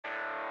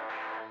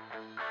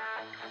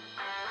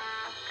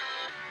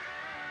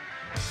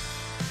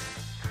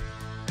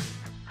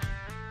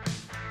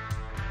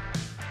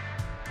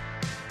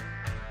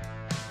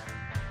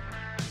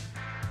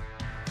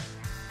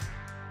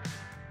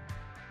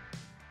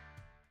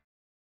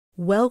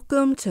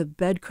Welcome to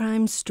Bed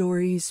Crime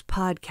Stories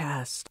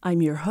Podcast.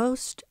 I'm your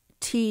host,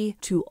 T.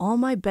 To all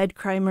my bed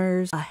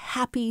crimers, a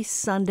happy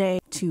Sunday.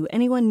 To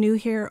anyone new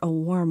here, a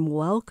warm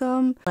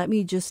welcome. Let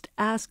me just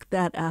ask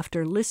that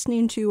after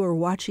listening to or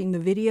watching the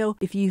video,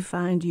 if you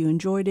find you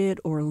enjoyed it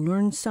or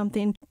learned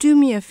something, do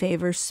me a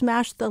favor,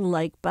 smash the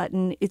like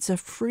button. It's a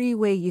free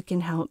way you can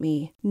help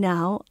me.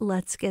 Now,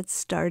 let's get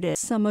started.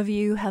 Some of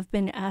you have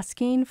been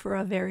asking for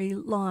a very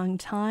long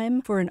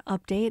time for an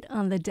update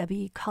on the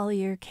Debbie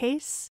Collier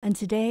case, and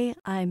today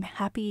I'm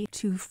happy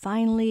to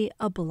finally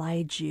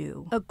oblige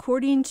you.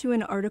 According to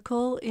an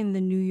article in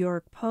the New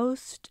York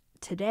Post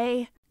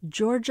today,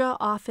 Georgia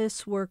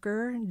office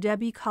worker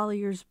Debbie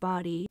Collier's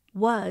body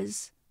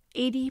was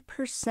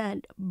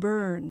 80%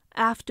 burned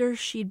after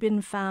she'd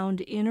been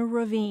found in a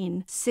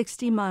ravine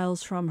 60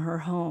 miles from her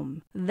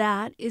home.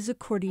 That is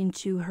according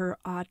to her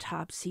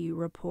autopsy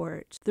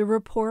report. The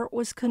report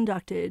was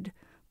conducted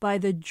by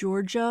the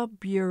Georgia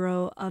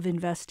Bureau of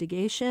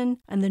Investigation,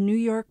 and the New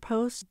York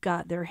Post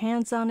got their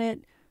hands on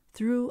it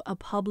through a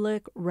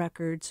public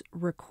records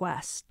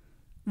request.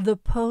 The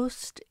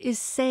Post is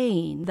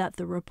saying that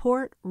the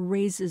report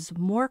raises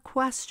more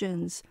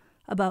questions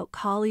about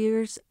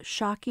Collier's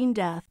shocking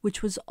death,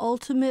 which was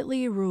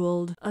ultimately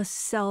ruled a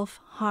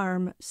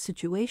self-harm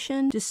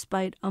situation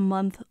despite a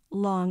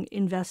month-long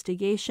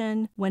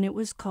investigation when it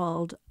was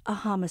called a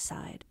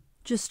homicide.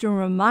 Just a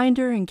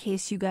reminder, in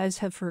case you guys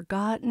have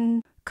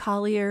forgotten,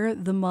 Collier,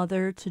 the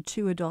mother to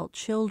 2 adult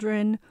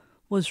children,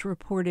 was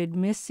reported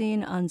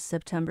missing on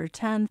September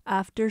 10th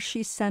after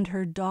she sent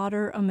her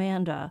daughter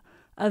Amanda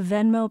a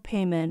Venmo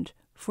payment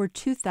for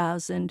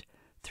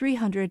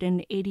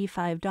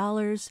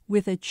 $2,385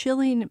 with a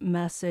chilling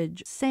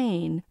message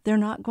saying, "They're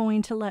not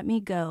going to let me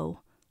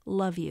go.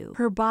 Love you."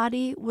 Her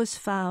body was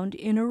found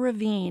in a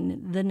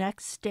ravine the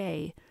next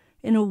day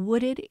in a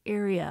wooded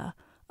area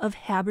of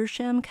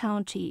Habersham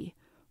County,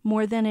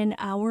 more than an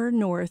hour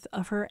north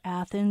of her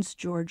Athens,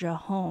 Georgia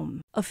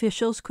home.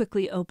 Officials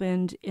quickly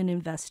opened an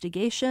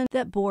investigation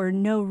that bore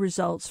no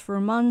results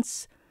for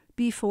months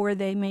before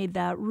they made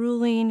that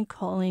ruling,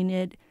 calling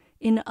it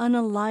an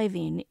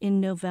unaliving in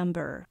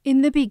November.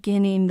 In the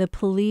beginning, the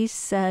police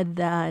said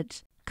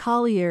that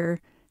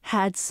Collier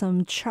had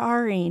some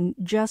charring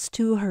just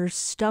to her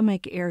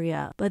stomach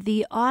area, but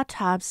the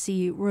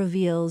autopsy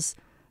reveals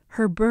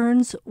her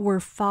burns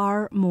were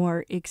far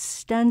more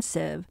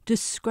extensive,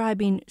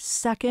 describing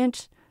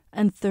second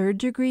and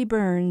third-degree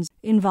burns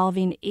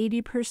involving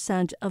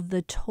 80% of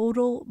the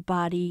total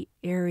body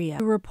area.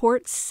 The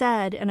report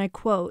said, and I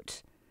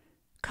quote,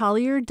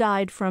 "Collier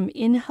died from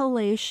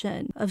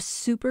inhalation of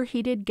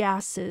superheated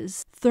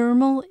gases,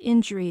 thermal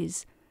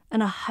injuries,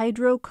 and a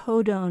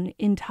hydrocodone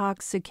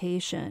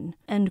intoxication,"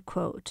 end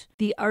quote.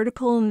 The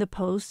article in the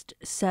Post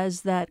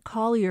says that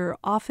Collier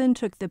often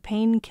took the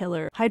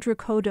painkiller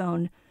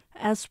hydrocodone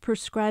as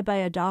prescribed by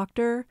a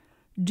doctor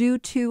due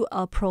to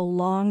a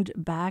prolonged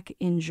back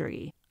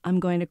injury. I'm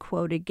going to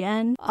quote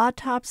again.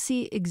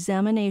 "Autopsy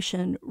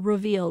examination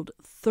revealed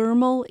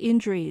thermal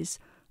injuries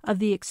of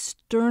the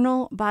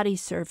external body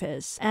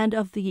surface and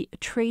of the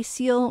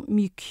tracheal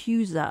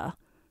mucosa,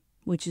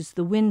 which is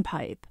the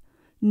windpipe,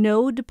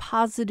 no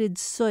deposited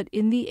soot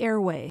in the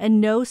airway, and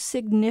no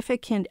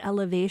significant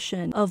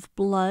elevation of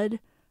blood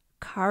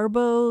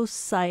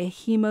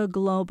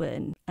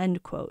carboxyhemoglobin,"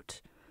 end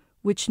quote,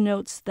 which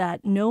notes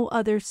that no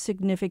other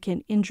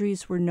significant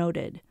injuries were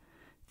noted.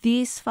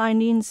 These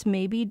findings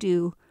may be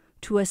due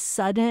to a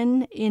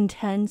sudden,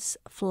 intense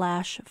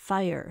flash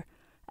fire,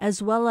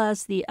 as well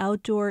as the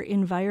outdoor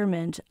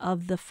environment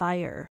of the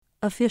fire.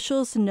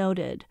 Officials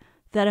noted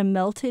that a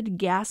melted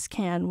gas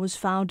can was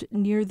found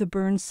near the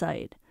burn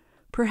site,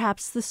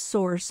 perhaps the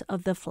source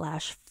of the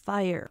flash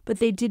fire, but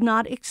they did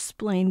not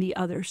explain the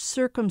other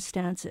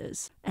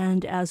circumstances.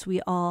 And as we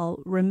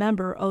all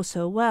remember oh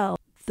so well,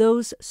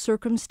 those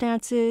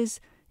circumstances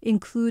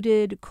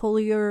included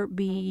Collier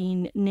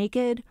being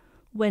naked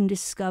when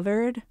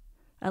discovered,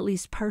 at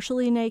least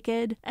partially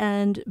naked,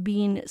 and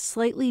being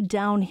slightly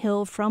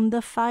downhill from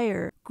the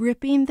fire,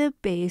 gripping the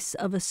base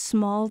of a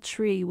small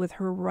tree with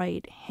her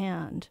right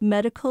hand.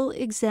 Medical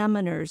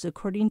examiners,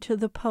 according to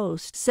the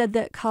Post, said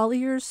that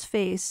Collier's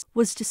face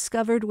was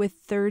discovered with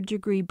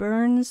third-degree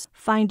burns,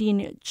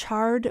 finding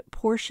charred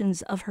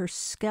portions of her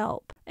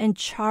scalp and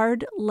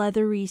charred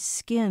leathery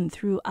skin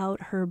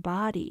throughout her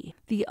body.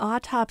 The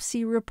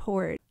autopsy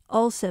report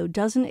also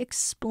doesn't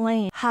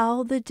explain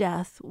how the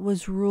death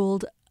was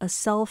ruled a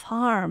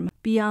self-harm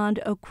beyond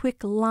a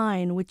quick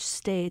line which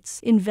states,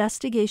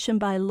 "Investigation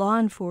by law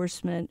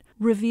enforcement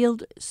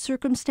revealed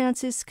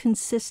circumstances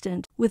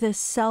consistent with a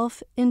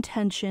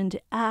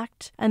self-intentioned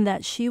act and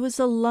that she was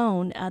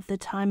alone at the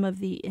time of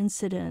the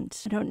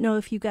incident." I don't know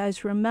if you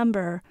guys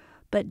remember,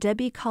 but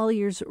Debbie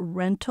Collier's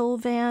rental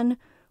van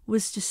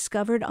was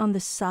discovered on the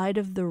side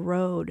of the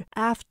road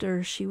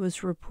after she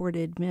was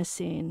reported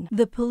missing.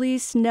 The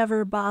police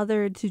never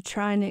bothered to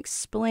try and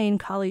explain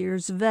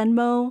Collier's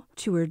Venmo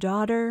to her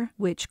daughter,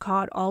 which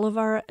caught all of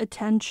our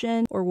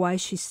attention, or why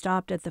she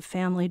stopped at the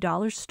Family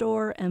Dollar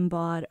store and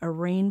bought a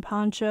rain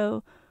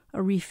poncho a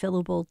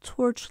refillable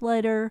torch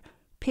lighter,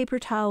 paper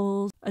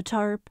towels, a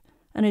tarp,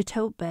 and a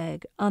tote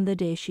bag on the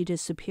day she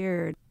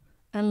disappeared.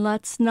 And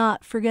let's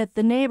not forget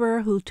the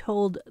neighbor who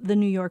told the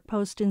New York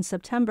Post in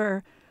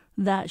September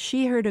that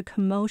she heard a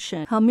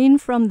commotion coming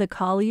from the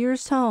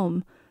Colliers'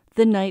 home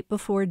the night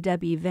before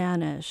Debbie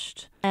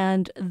vanished,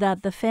 and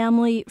that the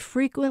family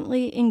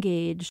frequently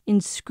engaged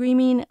in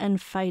screaming and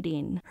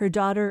fighting. Her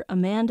daughter,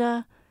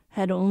 Amanda,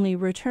 had only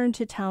returned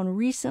to town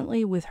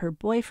recently with her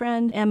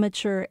boyfriend,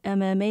 amateur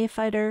MMA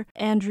fighter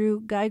Andrew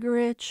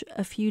Gigerich,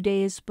 a few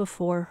days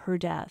before her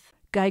death.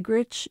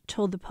 Gigerich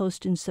told the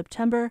Post in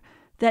September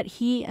that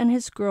he and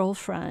his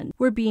girlfriend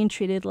were being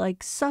treated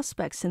like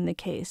suspects in the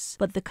case,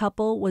 but the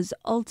couple was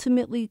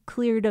ultimately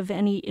cleared of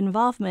any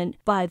involvement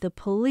by the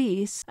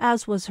police,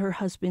 as was her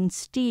husband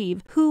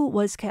Steve, who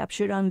was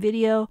captured on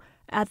video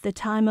at the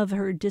time of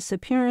her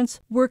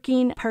disappearance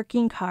working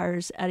parking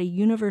cars at a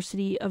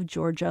University of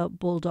Georgia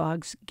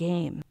Bulldogs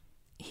game.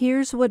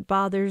 Here's what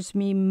bothers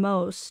me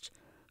most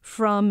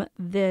from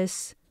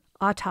this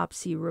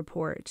autopsy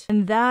report,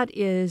 and that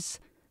is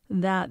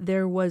that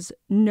there was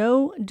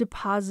no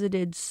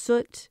deposited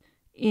soot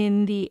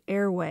in the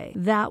airway.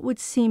 That would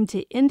seem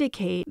to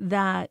indicate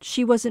that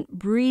she wasn't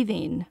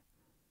breathing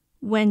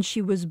when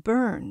she was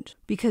burned,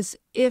 because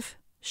if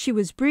she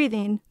was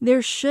breathing,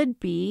 there should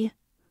be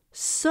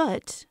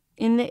soot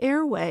in the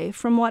airway,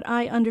 from what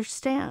I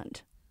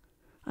understand.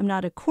 I'm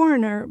not a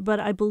coroner, but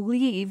I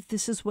believe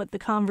this is what the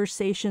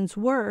conversations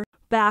were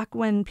back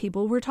when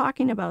people were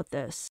talking about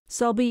this.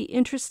 So I'll be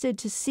interested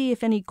to see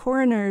if any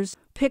coroners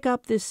pick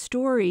up this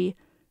story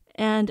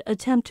and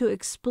attempt to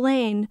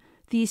explain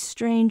these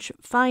strange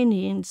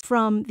findings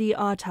from the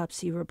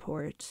autopsy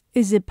report.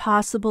 Is it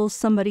possible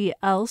somebody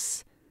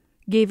else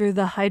gave her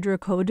the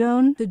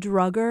hydrocodone to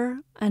drug her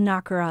and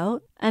knock her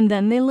out, and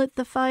then they lit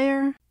the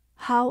fire?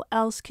 How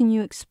else can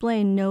you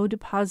explain no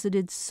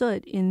deposited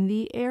soot in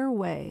the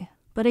airway?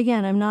 But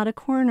again, I'm not a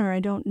coroner, I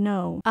don't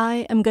know.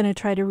 I am going to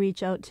try to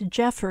reach out to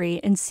Jeffrey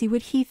and see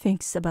what he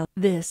thinks about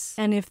this.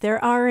 And if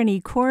there are any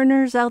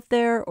coroners out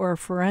there or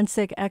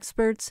forensic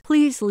experts,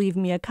 please leave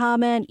me a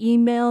comment,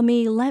 email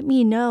me, let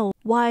me know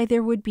why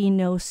there would be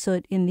no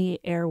soot in the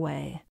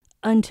airway.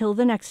 Until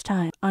the next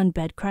time on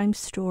Bed Crime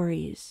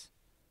Stories.